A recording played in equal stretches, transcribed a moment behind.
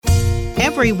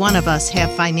Every one of us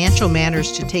have financial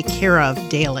matters to take care of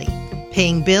daily.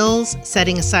 Paying bills,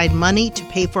 setting aside money to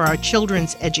pay for our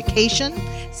children's education,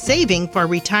 saving for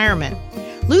retirement.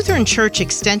 Lutheran Church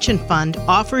Extension Fund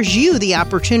offers you the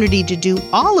opportunity to do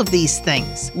all of these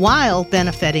things while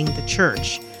benefiting the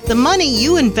church. The money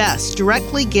you invest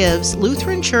directly gives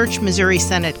Lutheran Church Missouri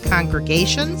Synod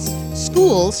congregations,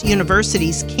 schools,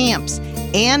 universities, camps,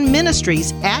 and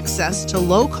ministries access to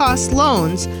low-cost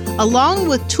loans, along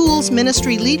with tools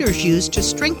ministry leaders use to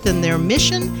strengthen their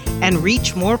mission and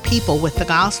reach more people with the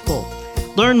gospel.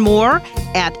 Learn more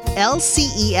at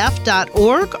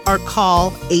lcef.org or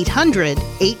call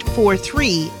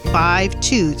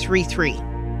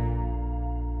 800-843-5233.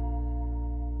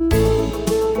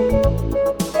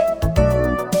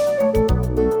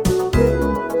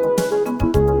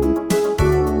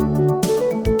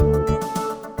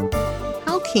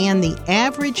 Can the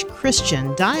average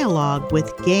Christian dialogue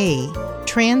with gay,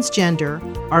 transgender,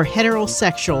 or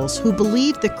heterosexuals who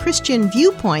believe the Christian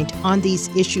viewpoint on these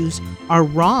issues are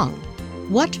wrong?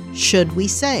 What should we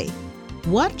say?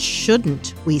 What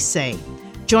shouldn't we say?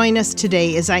 Join us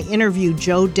today as I interview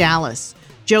Joe Dallas.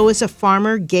 Joe is a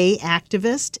former gay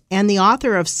activist and the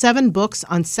author of 7 books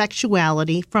on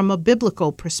sexuality from a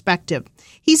biblical perspective.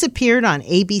 He's appeared on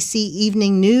ABC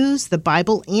Evening News, The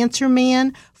Bible Answer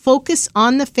Man, Focus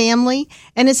on the Family,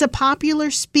 and is a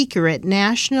popular speaker at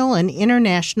national and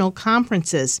international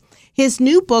conferences. His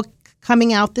new book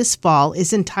coming out this fall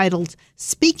is entitled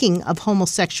Speaking of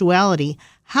Homosexuality,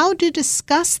 How to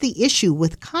Discuss the Issue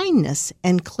with Kindness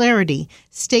and Clarity.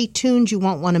 Stay tuned. You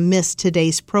won't want to miss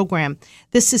today's program.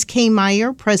 This is Kay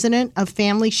Meyer, president of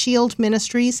Family Shield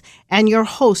Ministries, and your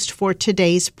host for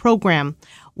today's program.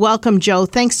 Welcome, Joe.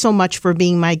 Thanks so much for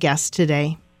being my guest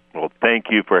today. Well, thank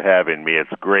you for having me.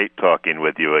 It's great talking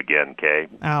with you again, Kay.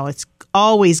 Oh, it's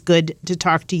always good to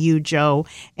talk to you, Joe.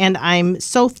 And I'm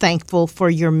so thankful for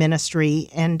your ministry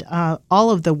and all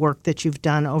of the work that you've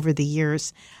done over the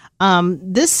years.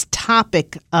 This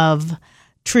topic of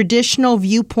traditional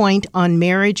viewpoint on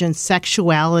marriage and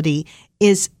sexuality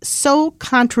is so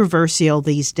controversial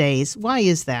these days. Why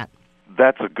is that?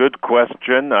 That's a good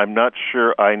question. I'm not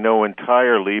sure I know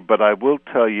entirely, but I will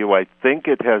tell you I think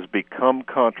it has become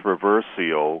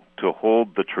controversial to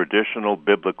hold the traditional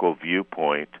biblical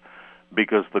viewpoint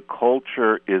because the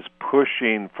culture is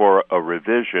pushing for a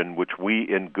revision which we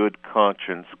in good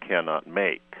conscience cannot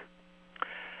make.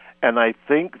 And I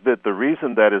think that the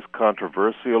reason that is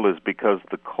controversial is because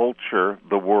the culture,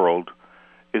 the world,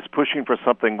 is pushing for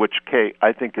something which, Kay,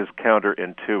 I think is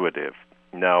counterintuitive.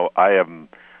 Now, I am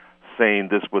saying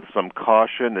this with some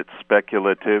caution, it's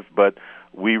speculative, but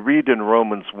we read in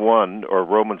Romans 1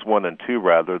 and 2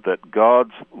 rather, that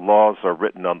God's laws are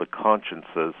written on the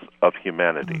consciences of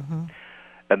humanity. Mm-hmm.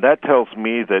 And that tells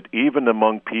me that even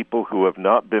among people who have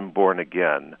not been born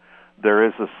again, there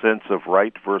is a sense of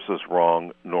right versus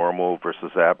wrong, normal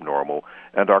versus abnormal,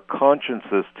 and our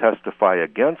consciences testify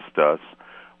against us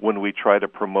when we try to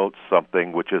promote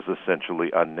something which is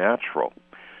essentially unnatural.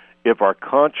 If our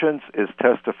conscience is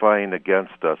testifying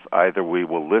against us, either we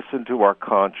will listen to our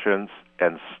conscience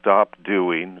and stop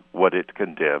doing what it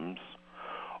condemns,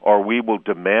 or we will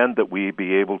demand that we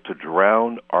be able to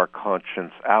drown our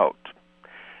conscience out.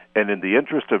 And in the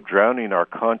interest of drowning our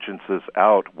consciences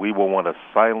out, we will want to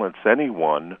silence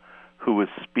anyone who is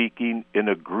speaking in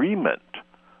agreement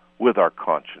with our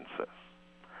consciences.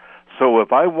 So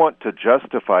if I want to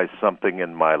justify something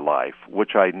in my life,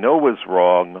 which I know is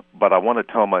wrong, but I want to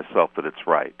tell myself that it's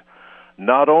right,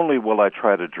 not only will I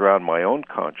try to drown my own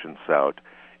conscience out,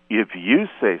 if you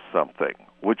say something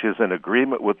which is in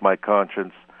agreement with my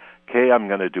conscience, Kay, I'm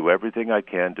going to do everything I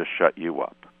can to shut you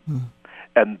up.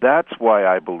 And that's why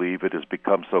I believe it has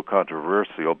become so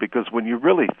controversial, because when you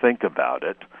really think about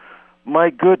it,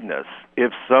 my goodness,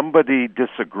 if somebody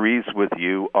disagrees with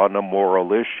you on a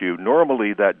moral issue,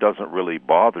 normally that doesn't really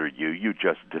bother you. You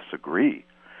just disagree.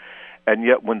 And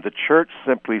yet when the church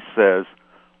simply says,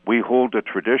 we hold a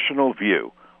traditional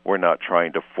view, we're not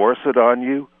trying to force it on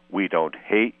you, we don't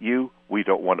hate you, we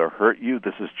don't want to hurt you,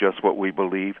 this is just what we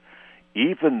believe,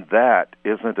 even that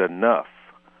isn't enough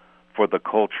for the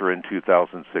culture in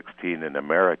 2016 in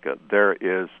America. There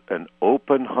is an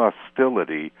open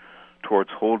hostility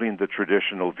towards holding the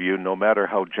traditional view, no matter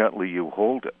how gently you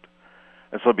hold it.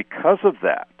 And so because of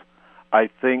that, I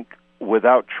think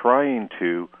without trying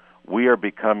to, we are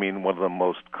becoming one of the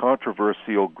most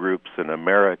controversial groups in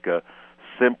America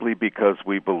simply because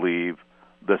we believe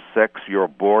the sex you're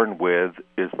born with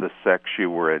is the sex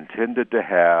you were intended to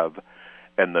have,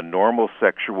 and the normal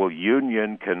sexual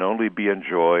union can only be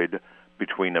enjoyed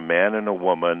between a man and a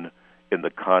woman in the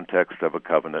context of a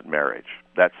covenant marriage.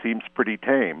 That seems pretty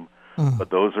tame, but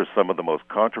those are some of the most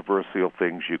controversial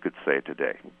things you could say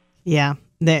today. Yeah,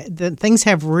 the things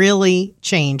have really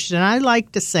changed. And I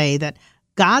like to say that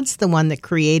God's the one that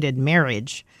created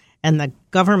marriage, and the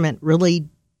government really,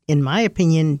 in my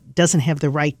opinion, doesn't have the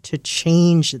right to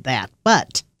change that.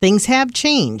 But things have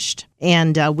changed,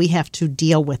 and we have to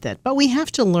deal with it. But we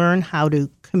have to learn how to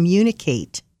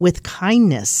communicate with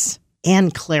kindness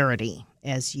and clarity,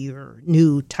 as your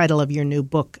new title of your new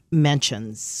book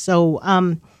mentions. So,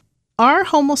 are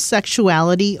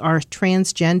homosexuality, are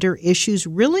transgender issues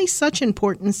really such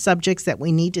important subjects that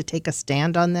we need to take a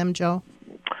stand on them, Joe?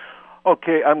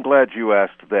 Okay, I'm glad you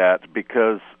asked that,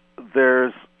 because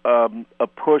there's a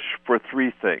push for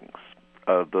three things.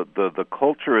 The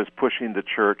culture is pushing the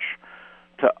church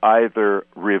to either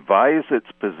revise its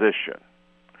position,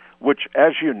 which,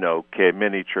 as you know, Kay,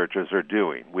 many churches are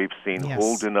doing. We've seen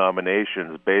whole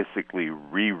denominations basically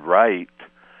rewrite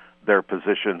their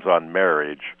positions on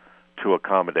marriage to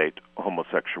accommodate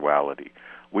homosexuality.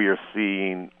 We are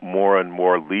seeing more and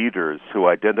more leaders who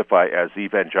identify as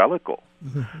evangelical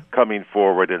coming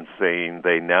forward and saying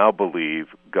they now believe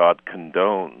God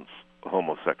condones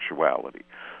homosexuality.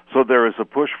 So there is a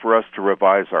push for us to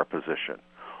revise our position,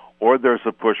 or there's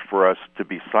a push for us to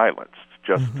be silenced,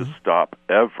 just to stop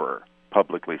ever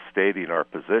publicly stating our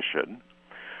position.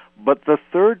 But the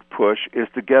third push is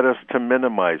to get us to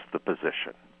minimize the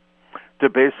position, to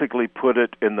basically put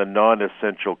it in the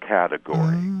non-essential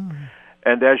category.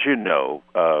 And as you know,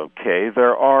 Kay,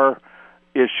 there are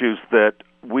issues that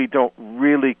we don't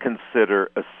really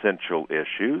consider essential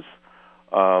issues.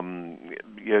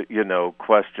 You know,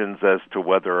 questions as to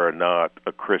whether or not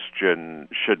a Christian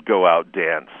should go out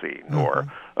dancing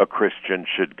or a Christian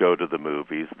should go to the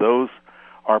movies. Those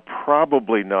are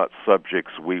probably not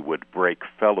subjects we would break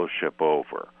fellowship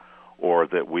over, or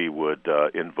that we would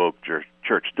invoke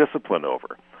church discipline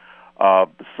over.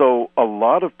 So a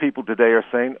lot of people today are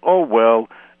saying, oh, well,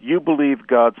 you believe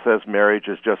God says marriage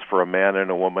is just for a man and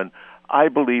a woman. I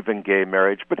believe in gay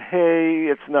marriage, but hey,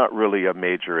 it's not really a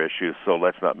major issue, so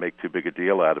let's not make too big a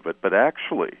deal out of it. But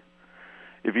actually,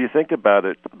 if you think about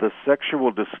it, the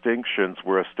sexual distinctions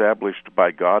were established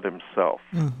by God himself.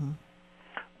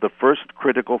 The first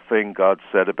critical thing God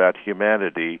said about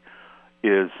humanity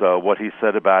is what he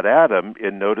said about Adam,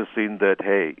 in noticing that,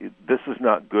 hey, this is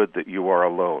not good that you are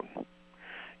alone.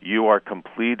 You are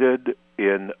completed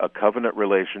in a covenant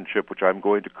relationship which I'm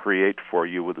going to create for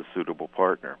you with a suitable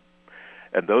partner.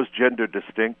 And those gender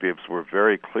distinctives were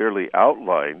very clearly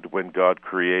outlined when God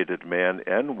created man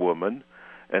and woman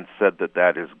and said that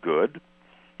that is good.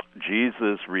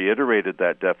 Jesus reiterated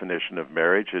that definition of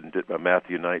marriage in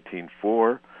Matthew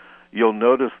 19:4. You'll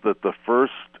notice that the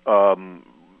first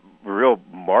real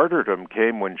martyrdom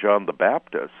came when John the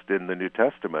Baptist in the New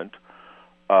Testament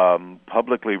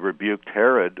publicly rebuked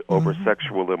Herod over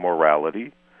sexual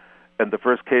immorality. And the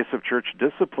first case of church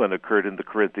discipline occurred in the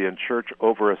Corinthian church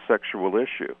over a sexual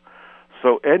issue.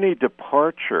 So any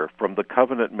departure from the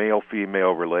covenant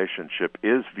male-female relationship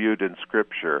is viewed in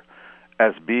Scripture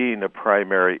as being a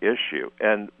primary issue.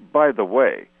 And by the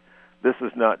way, this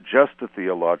is not just a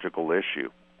theological issue,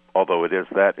 although it is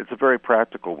that. It's a very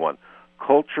practical one.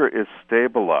 Culture is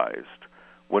stabilized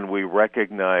when we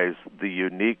recognize the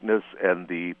uniqueness and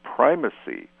the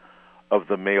primacy of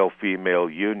the male-female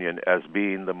union as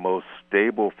being the most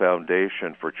stable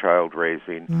foundation for child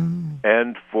raising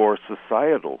and for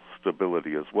societal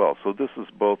stability as well. So this is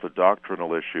both a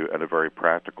doctrinal issue and a very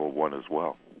practical one as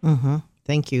well.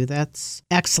 Thank you. That's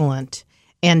excellent.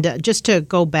 And just to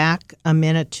go back a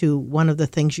minute to one of the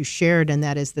things you shared, and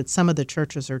that is that some of the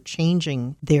churches are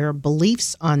changing their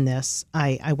beliefs on this.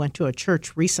 I went to a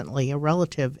church recently. A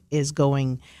relative is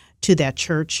going to that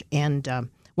church and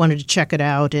wanted to check it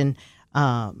out. And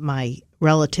my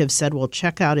relative said, well,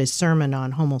 check out his sermon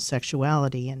on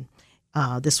homosexuality. And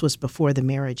this was before the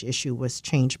marriage issue was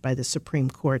changed by the Supreme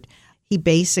Court. He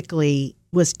basically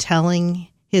was telling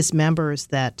his members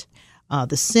that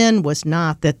the sin was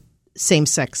not that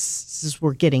same-sexes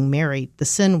were getting married. The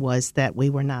sin was that we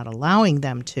were not allowing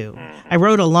them to. I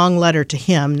wrote a long letter to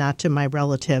him, not to my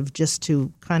relative, just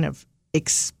to kind of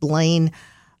explain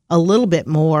a little bit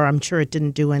more. I'm sure it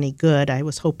didn't do any good. I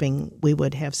was hoping we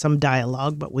would have some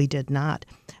dialogue, but we did not.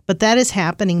 But that is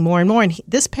happening more and more. And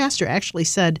this pastor actually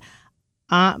said,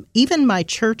 even my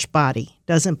church body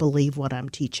doesn't believe what I'm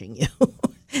teaching you.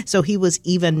 So he was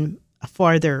even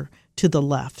farther to the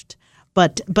left.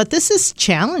 But this is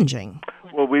challenging.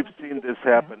 Well, we've seen this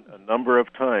happen a number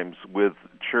of times with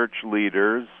church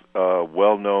leaders,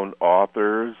 well-known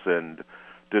authors and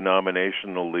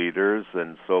denominational leaders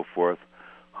and so forth,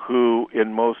 who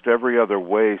in most every other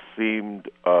way seemed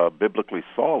biblically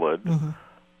solid, Mm-hmm.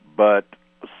 but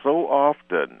so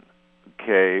often,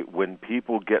 okay, when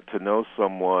people get to know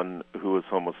someone who is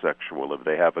homosexual, if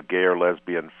they have a gay or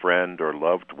lesbian friend or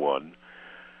loved one,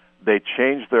 they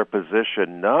change their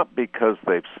position not because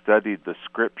they've studied the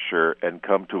Scripture and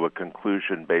come to a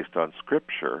conclusion based on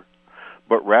Scripture,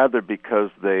 but rather because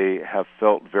they have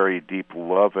felt very deep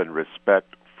love and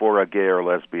respect for a gay or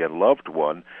lesbian loved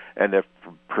one and have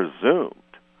presumed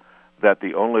that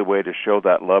the only way to show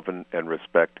that love and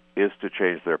respect is to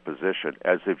change their position,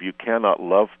 as if you cannot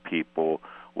love people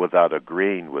without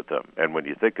agreeing with them. And when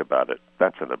you think about it,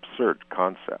 that's an absurd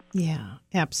concept. Yeah,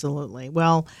 absolutely.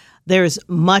 Well, there's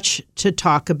much to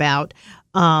talk about.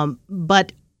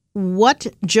 But what,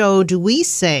 Joe, do we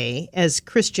say as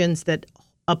Christians that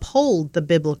uphold the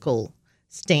biblical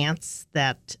stance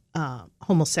that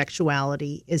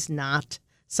homosexuality is not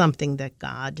something that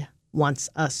God wants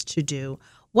us to do?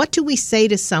 What do we say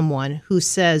to someone who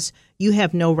says you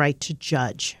have no right to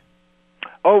judge?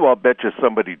 Oh, I'll bet you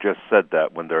somebody just said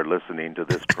that when they're listening to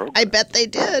this program. I bet they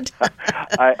did.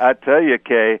 I tell you,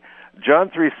 Kay, John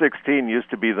 3:16 used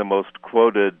to be the most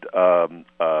quoted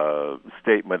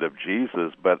statement of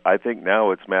Jesus, but I think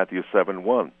now it's Matthew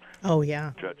 7:1. Oh,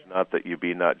 yeah. Judge not that you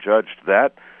be not judged.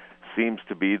 That seems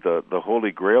to be the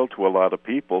holy grail to a lot of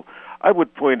people. I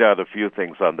would point out a few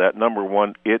things on that. Number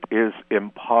one, it is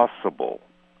impossible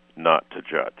not to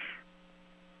judge.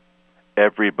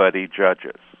 Everybody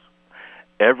judges.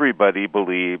 Everybody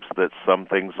believes that some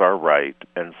things are right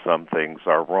and some things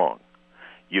are wrong.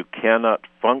 You cannot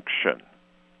function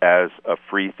as a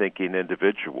free-thinking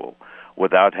individual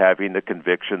without having the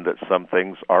conviction that some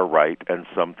things are right and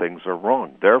some things are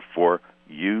wrong. Therefore,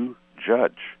 you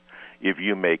judge. If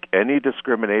you make any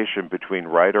discrimination between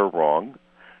right or wrong,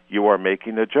 you are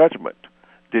making a judgment.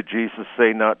 Did Jesus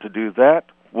say not to do that?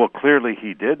 Well, clearly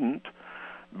he didn't,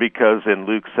 because in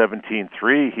Luke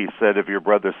 17:3 he said, if your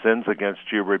brother sins against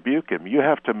you, rebuke him. You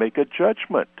have to make a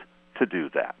judgment to do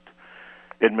that.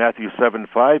 In Matthew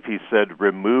 7:5 he said,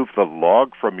 remove the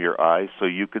log from your eye so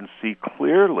you can see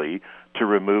clearly to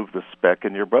remove the speck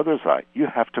in your brother's eye. You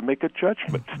have to make a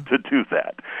judgment to do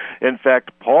that. In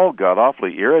fact, Paul got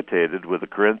awfully irritated with the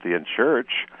Corinthian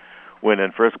church when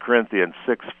in 1 Corinthians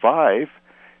 6:5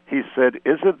 he said,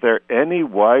 isn't there any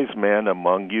wise man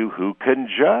among you who can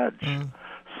judge?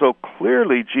 So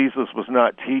clearly Jesus was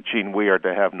not teaching we are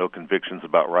to have no convictions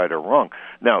about right or wrong.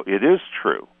 Now, it is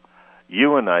true.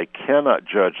 You and I cannot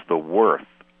judge the worth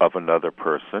of another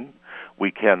person.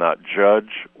 We cannot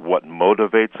judge what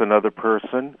motivates another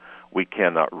person. We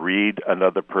cannot read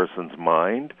another person's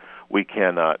mind. We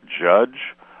cannot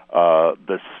judge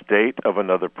the state of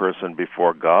another person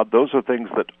before God. Those are things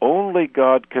that only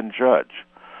God can judge.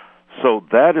 So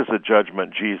that is a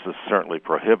judgment Jesus certainly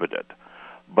prohibited.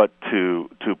 But to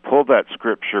pull that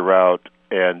scripture out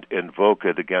and invoke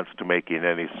it against making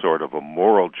any sort of a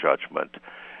moral judgment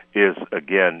is,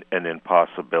 again, an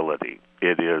impossibility.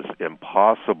 It is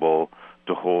impossible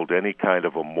to hold any kind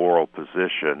of a moral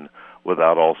position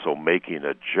without also making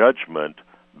a judgment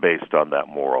based on that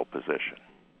moral position.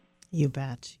 You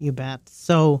bet. You bet.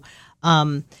 So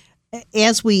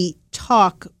as we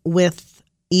talk with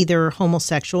either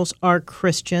homosexuals or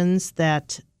Christians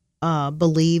that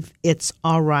believe it's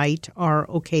all right or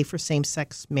okay for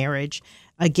same-sex marriage,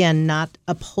 again, not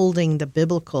upholding the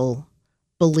biblical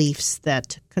beliefs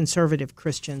that conservative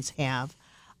Christians have,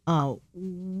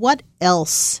 what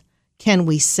else can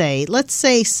we say? Let's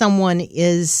say someone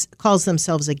calls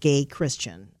themselves a gay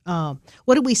Christian.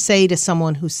 What do we say to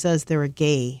someone who says they're a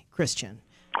gay Christian?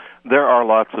 There are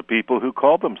lots of people who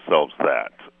call themselves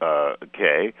that,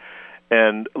 gay.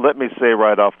 And let me say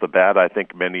right off the bat, I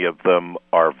think many of them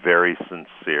are very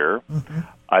sincere. Mm-hmm.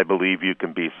 I believe you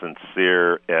can be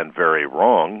sincere and very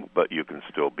wrong, but you can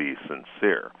still be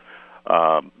sincere.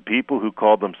 People who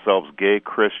call themselves gay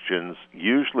Christians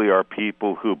usually are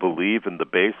people who believe in the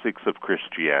basics of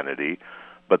Christianity,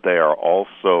 but they are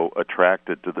also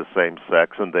attracted to the same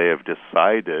sex, and they have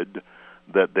decided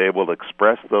that they will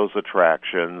express those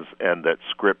attractions and that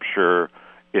Scripture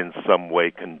in some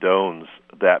way condones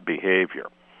that behavior.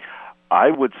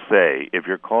 I would say, if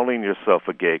you're calling yourself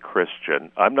a gay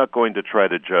Christian, I'm not going to try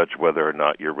to judge whether or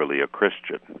not you're really a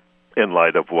Christian. In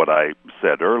light of what I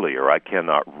said earlier, I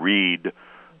cannot read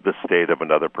the state of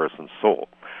another person's soul.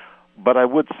 But I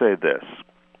would say this.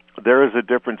 There is a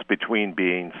difference between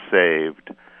being saved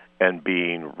and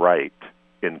being right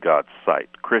in God's sight.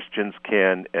 Christians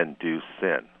can and do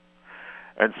sin.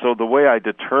 And so the way I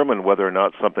determine whether or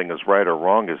not something is right or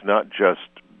wrong is not just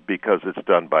because it's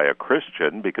done by a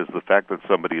Christian, because the fact that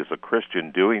somebody is a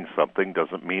Christian doing something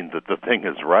doesn't mean that the thing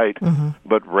is right,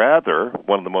 but rather,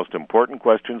 one of the most important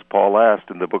questions Paul asked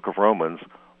in the book of Romans,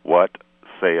 what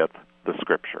saith the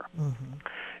Scripture?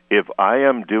 If I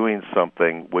am doing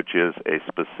something which is a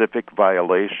specific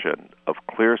violation of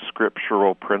clear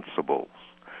scriptural principles,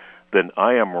 then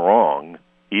I am wrong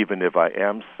even if I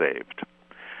am saved.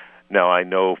 Now, I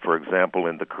know, for example,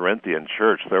 in the Corinthian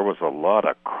church, there was a lot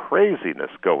of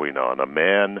craziness going on. A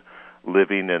man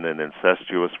living in an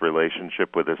incestuous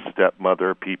relationship with his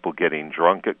stepmother, people getting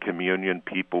drunk at communion,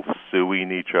 people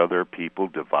suing each other, people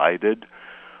divided.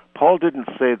 Paul didn't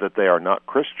say that they are not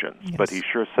Christians, but he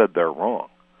sure said they're wrong.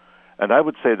 And I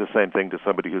would say the same thing to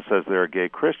somebody who says they're a gay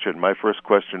Christian. My first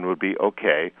question would be,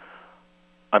 okay,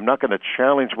 I'm not going to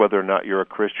challenge whether or not you're a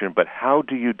Christian, but how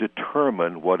do you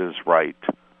determine what is right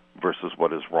versus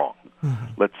what is wrong?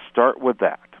 Let's start with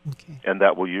that. And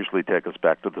that will usually take us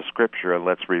back to the Scripture, and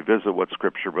let's revisit what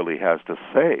Scripture really has to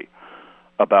say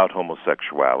about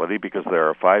homosexuality, because there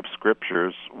are 5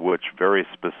 Scriptures which very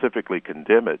specifically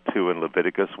condemn it, 2 in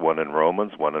Leviticus, 1 in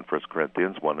Romans, 1 in 1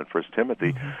 Corinthians, 1 in 1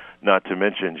 Timothy, not to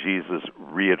mention Jesus'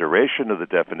 reiteration of the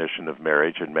definition of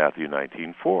marriage in Matthew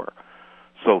 19:4.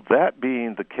 So that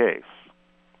being the case,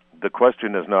 the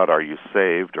question is not are you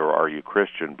saved or are you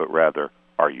Christian, but rather,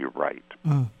 are you right?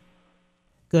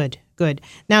 Good.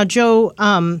 Now, Joe,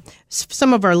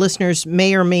 some of our listeners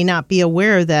may or may not be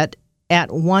aware that at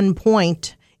one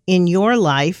point in your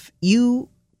life, you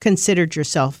considered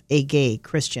yourself a gay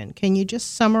Christian. Can you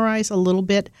just summarize a little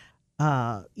bit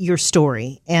your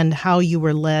story and how you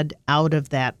were led out of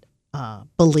that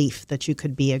belief that you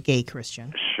could be a gay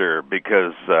Christian? Sure,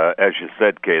 because as you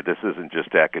said, Kay, this isn't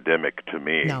just academic to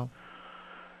me. No.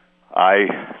 I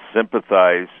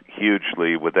sympathize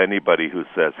hugely with anybody who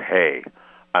says, hey,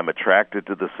 I'm attracted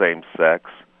to the same sex.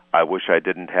 I wish I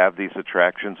didn't have these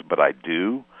attractions, but I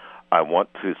do. I want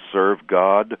to serve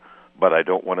God, but I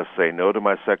don't want to say no to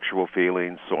my sexual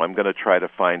feelings, so I'm going to try to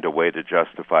find a way to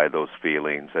justify those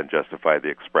feelings and justify the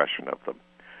expression of them.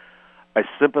 I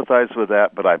sympathize with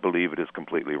that, but I believe it is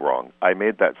completely wrong. I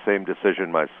made that same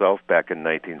decision myself back in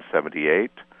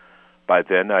 1978. By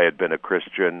then, I had been a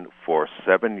Christian for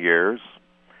 7 years.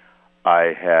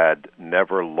 I had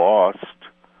never lost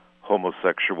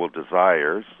homosexual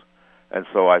desires. And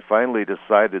so I finally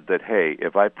decided that, hey,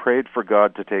 if I prayed for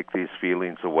God to take these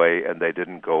feelings away and they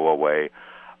didn't go away,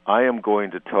 I am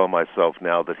going to tell myself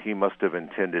now that He must have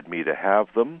intended me to have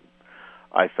them.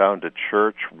 I found a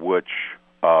church which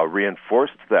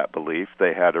reinforced that belief.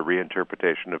 They had a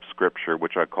reinterpretation of Scripture,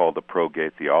 which I call the pro-gay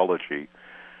theology.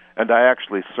 And I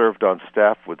actually served on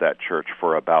staff with that church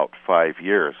for about 5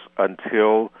 years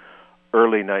until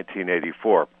early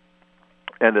 1984.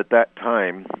 And at that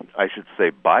time, I should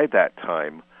say by that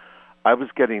time, I was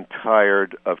getting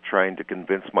tired of trying to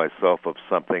convince myself of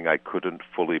something I couldn't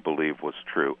fully believe was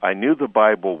true. I knew the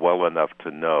Bible well enough to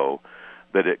know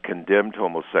that it condemned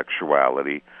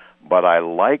homosexuality, but I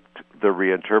liked the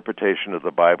reinterpretation of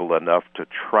the Bible enough to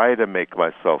try to make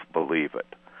myself believe it.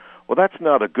 Well, that's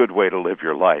not a good way to live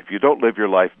your life. You don't live your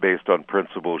life based on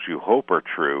principles you hope are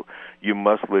true. You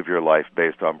must live your life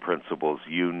based on principles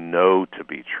you know to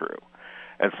be true.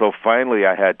 And so finally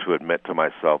I had to admit to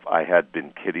myself I had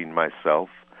been kidding myself,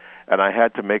 and I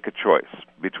had to make a choice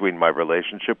between my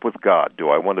relationship with God. Do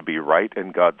I want to be right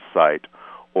in God's sight,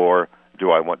 or do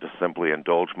I want to simply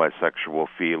indulge my sexual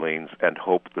feelings and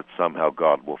hope that somehow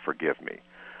God will forgive me?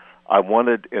 I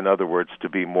wanted, in other words, to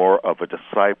be more of a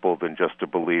disciple than just a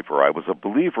believer. I was a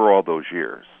believer all those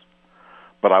years,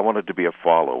 but I wanted to be a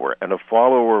follower. And a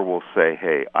follower will say,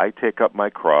 hey, I take up my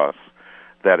cross.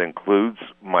 That includes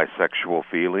my sexual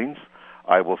feelings.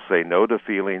 I will say no to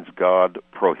feelings God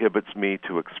prohibits me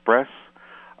to express.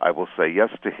 I will say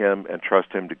yes to Him and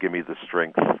trust Him to give me the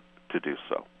strength to do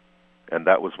so. And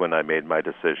that was when I made my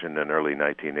decision in early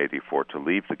 1984 to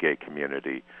leave the gay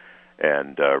community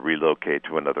and relocate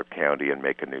to another county and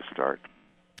make a new start.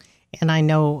 And I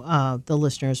know the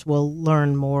listeners will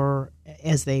learn more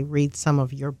as they read some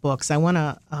of your books. I want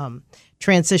to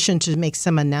transition to make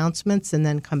some announcements and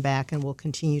then come back and we'll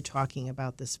continue talking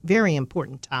about this very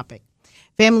important topic.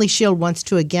 Family Shield wants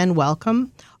to again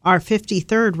welcome our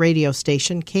 53rd radio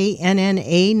station,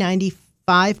 KNNA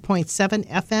 95.7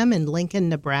 FM in Lincoln,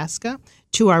 Nebraska,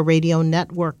 to our radio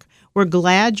network. We're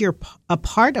glad you're a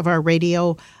part of our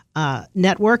radio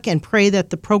network and pray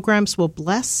that the programs will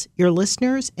bless your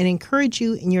listeners and encourage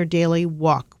you in your daily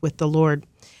walk with the Lord.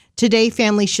 Today,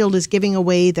 Family Shield is giving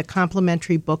away the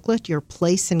complimentary booklet, Your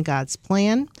Place in God's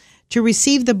Plan. To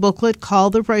receive the booklet, call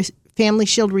the Family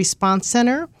Shield Response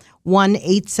Center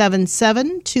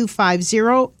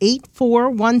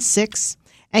 1-877-250-8416,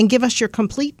 and give us your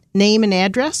complete name and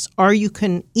address, or you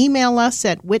can email us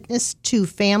at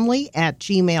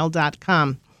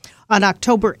witness2family@gmail.com. On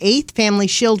October 8th, Family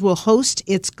Shield will host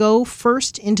its Go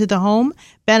First Into the Home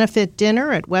benefit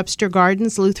dinner at Webster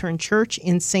Gardens Lutheran Church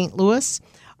in St. Louis.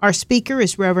 Our speaker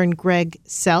is Reverend Greg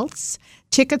Seltz.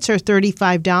 Tickets are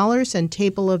 $35 and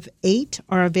table of 8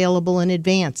 are available in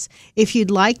advance. If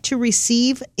you'd like to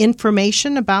receive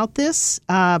information about this,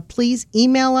 please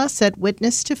email us at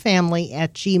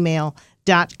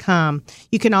witness2family@gmail.com.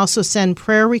 You can also send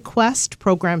prayer requests,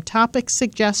 program topic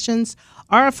suggestions,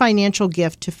 or a financial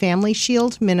gift to Family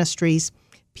Shield Ministries,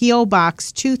 P.O.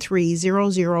 Box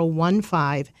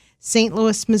 230015, St.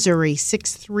 Louis, Missouri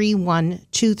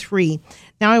 63123.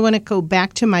 Now I want to go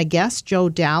back to my guest, Joe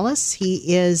Dallas.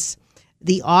 He is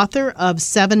the author of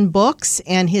 7 books,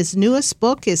 and his newest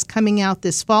book is coming out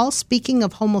this fall, Speaking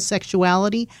of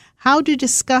Homosexuality, How to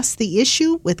Discuss the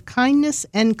Issue with Kindness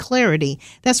and Clarity.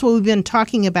 That's what we've been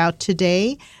talking about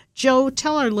today. Joe,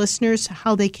 tell our listeners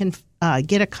how they can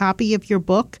get a copy of your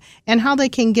book and how they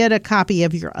can get a copy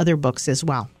of your other books as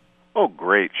well. Oh,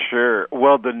 great, sure.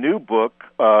 Well, the new book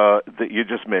that you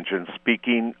just mentioned,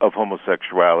 Speaking of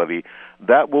Homosexuality,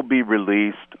 that will be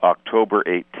released October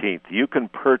 18th. You can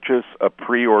purchase a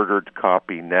pre-ordered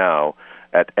copy now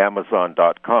at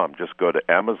Amazon.com. Just go to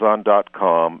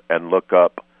Amazon.com and look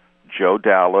up Joe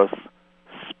Dallas,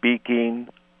 Speaking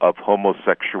of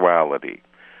Homosexuality,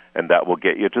 and that will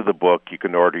get you to the book. You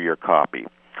can order your copy.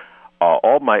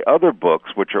 All my other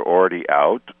books, which are already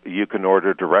out, you can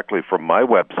order directly from my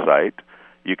website.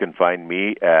 You can find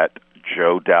me at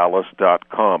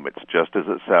joedallas.com. It's just as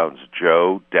it sounds,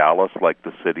 Joe Dallas, like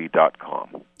the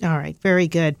city.com. All right, very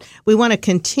good. We want to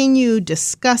continue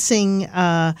discussing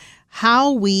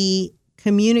how we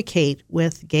communicate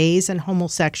with gays and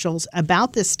homosexuals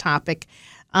about this topic,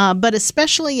 but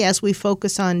especially as we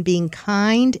focus on being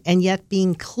kind and yet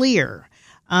being clear.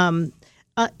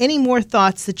 Any more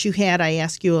thoughts that you had? I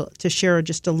ask you to share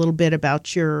just a little bit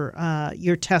about your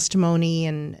testimony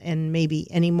and maybe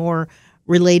any more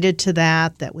related to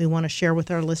that we want to share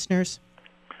with our listeners.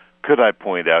 Could I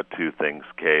point out 2 things,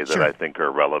 Kay, that Sure. I think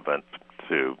are relevant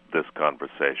to this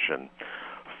conversation?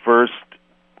 First,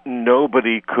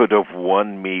 nobody could have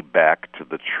won me back to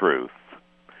the truth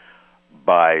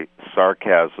by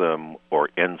sarcasm or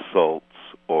insults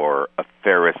or a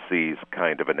Pharisees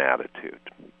kind of an attitude.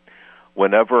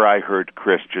 Whenever I heard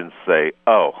Christians say,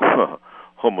 oh,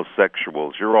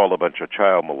 homosexuals, you're all a bunch of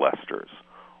child molesters,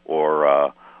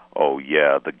 or, oh,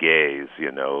 yeah, the gays,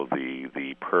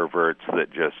 the perverts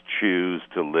that just choose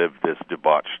to live this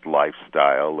debauched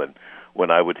lifestyle, and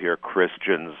when I would hear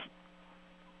Christians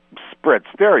spread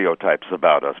stereotypes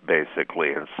about us,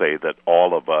 basically, and say that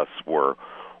all of us were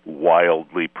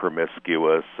wildly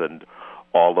promiscuous and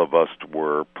all of us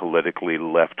were politically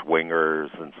left-wingers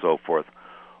and so forth,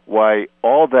 why,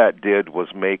 all that did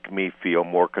was make me feel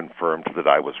more confirmed that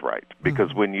I was right.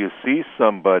 Because when you see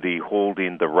somebody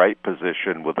holding the right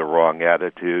position with the wrong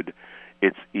attitude,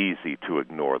 it's easy to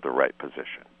ignore the right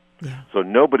position. Yeah. So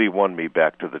nobody won me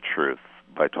back to the truth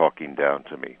by talking down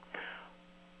to me.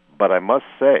 But I must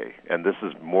say, and this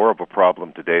is more of a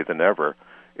problem today than ever,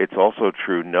 it's also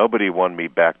true, nobody won me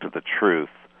back to the truth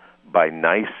by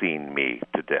nicing me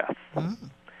to death.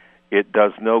 It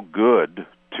does no good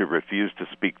to refuse to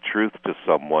speak truth to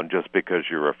someone just because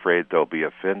you're afraid they'll be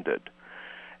offended.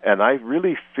 And I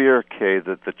really fear, Kay,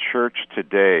 that the church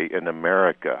today in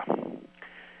America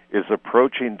is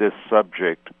approaching this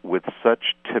subject with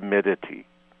such timidity,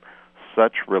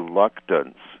 such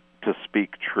reluctance to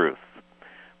speak truth,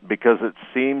 because it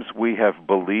seems we have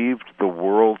believed the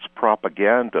world's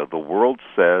propaganda. The world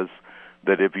says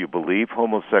that if you believe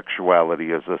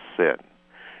homosexuality is a sin,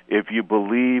 if you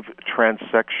believe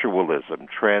transsexualism,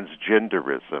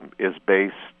 transgenderism is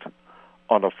based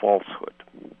on a falsehood,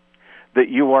 that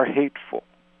you are hateful,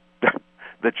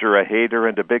 that you're a hater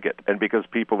and a bigot. And because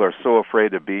people are so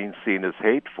afraid of being seen as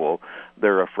hateful,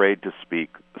 they're afraid to speak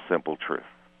simple truth.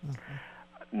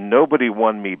 Nobody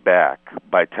won me back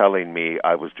by telling me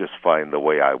I was just fine the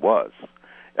way I was.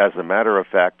 As a matter of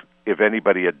fact, if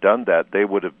anybody had done that, they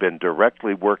would have been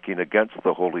directly working against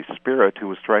the Holy Spirit who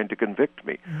was trying to convict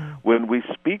me. When we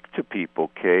speak to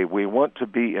people, Kay, we want to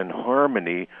be in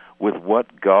harmony with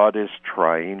what God is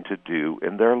trying to do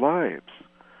in their lives.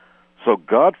 So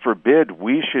God forbid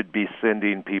we should be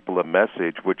sending people a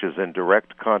message which is in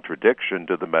direct contradiction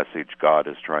to the message God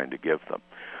is trying to give them.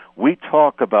 We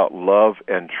talk about love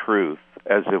and truth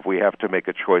as if we have to make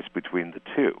a choice between the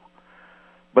two.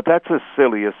 But that's as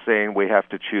silly as saying we have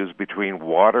to choose between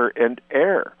water and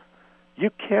air. You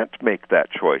can't make that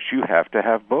choice. You have to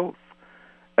have both.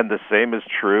 And the same is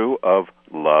true of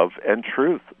love and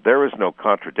truth. There is no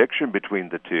contradiction between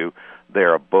the two. They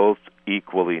are both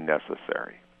equally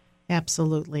necessary.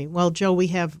 Absolutely. Well, Joe, we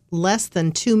have less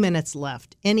than 2 minutes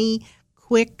left. Any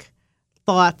quick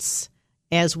thoughts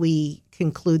as we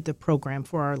conclude the program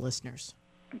for our listeners?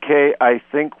 Kay, I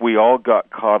think we all got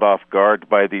caught off guard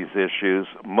by these issues.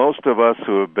 Most of us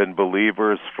who have been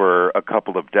believers for a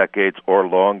couple of decades or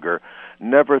longer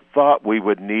never thought we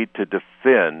would need to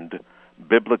defend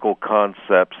biblical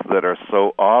concepts that are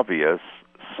so obvious,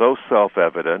 so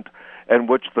self-evident, and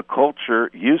which the culture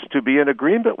used to be in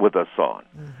agreement with us on.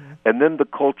 Mm-hmm. And then the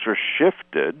culture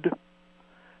shifted,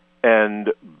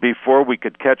 and before we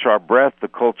could catch our breath, the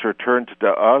culture turned to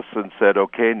us and said,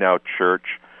 okay, now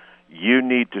church, you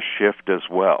need to shift as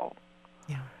well.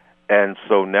 Yeah. And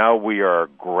so now we are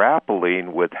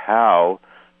grappling with how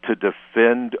to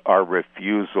defend our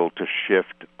refusal to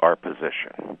shift our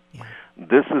position. Yeah.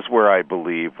 This is where I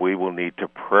believe we will need to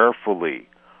prayerfully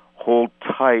hold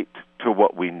tight to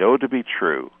what we know to be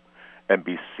true and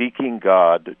be seeking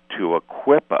God to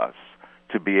equip us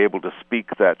to be able to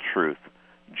speak that truth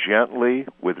gently,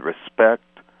 with respect,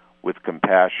 with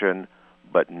compassion,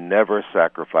 but never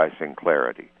sacrificing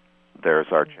clarity. There's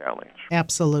our challenge.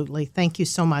 Absolutely. Thank you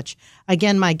so much.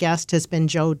 Again, my guest has been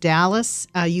Joe Dallas.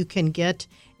 You can get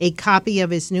a copy of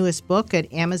his newest book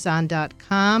at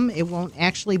Amazon.com. It won't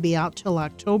actually be out till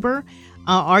October.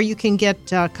 Or you can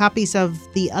get copies of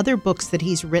the other books that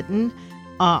he's written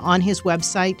on his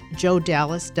website,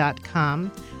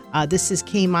 joedallas.com. This is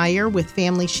Kay Meyer with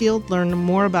Family Shield. Learn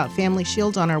more about Family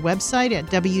Shield on our website at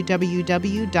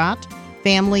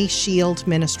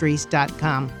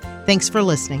www.familyshieldministries.com. Thanks for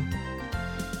listening.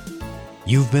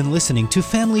 You've been listening to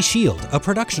Family Shield, a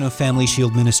production of Family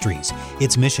Shield Ministries.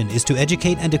 Its mission is to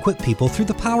educate and equip people through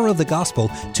the power of the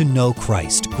gospel to know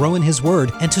Christ, grow in His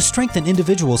Word, and to strengthen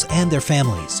individuals and their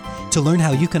families. To learn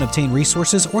how you can obtain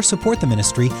resources or support the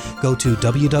ministry, go to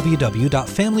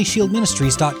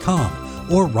www.familyshieldministries.com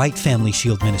or write Family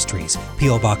Shield Ministries,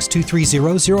 P.O. Box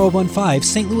 230015,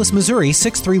 St. Louis, Missouri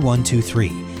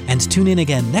 63123. And tune in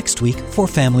again next week for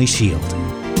Family Shield.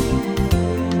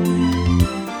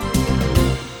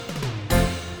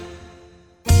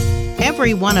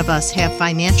 Every one of us have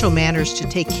financial matters to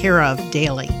take care of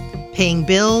daily. Paying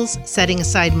bills, setting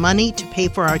aside money to pay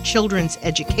for our children's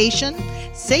education,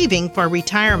 saving for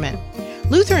retirement.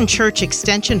 Lutheran Church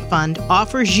Extension Fund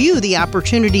offers you the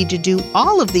opportunity to do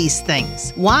all of these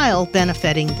things while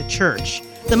benefiting the church.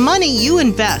 The money you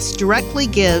invest directly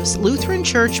gives Lutheran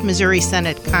Church Missouri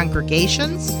Synod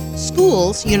congregations,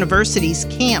 schools, universities,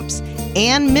 camps,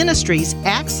 and ministries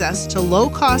access to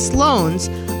low-cost loans,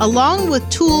 along with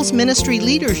tools ministry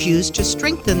leaders use to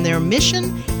strengthen their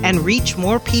mission and reach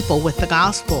more people with the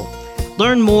gospel.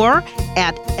 Learn more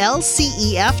at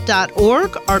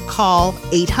lcef.org or call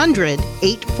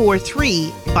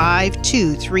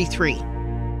 800-843-5233.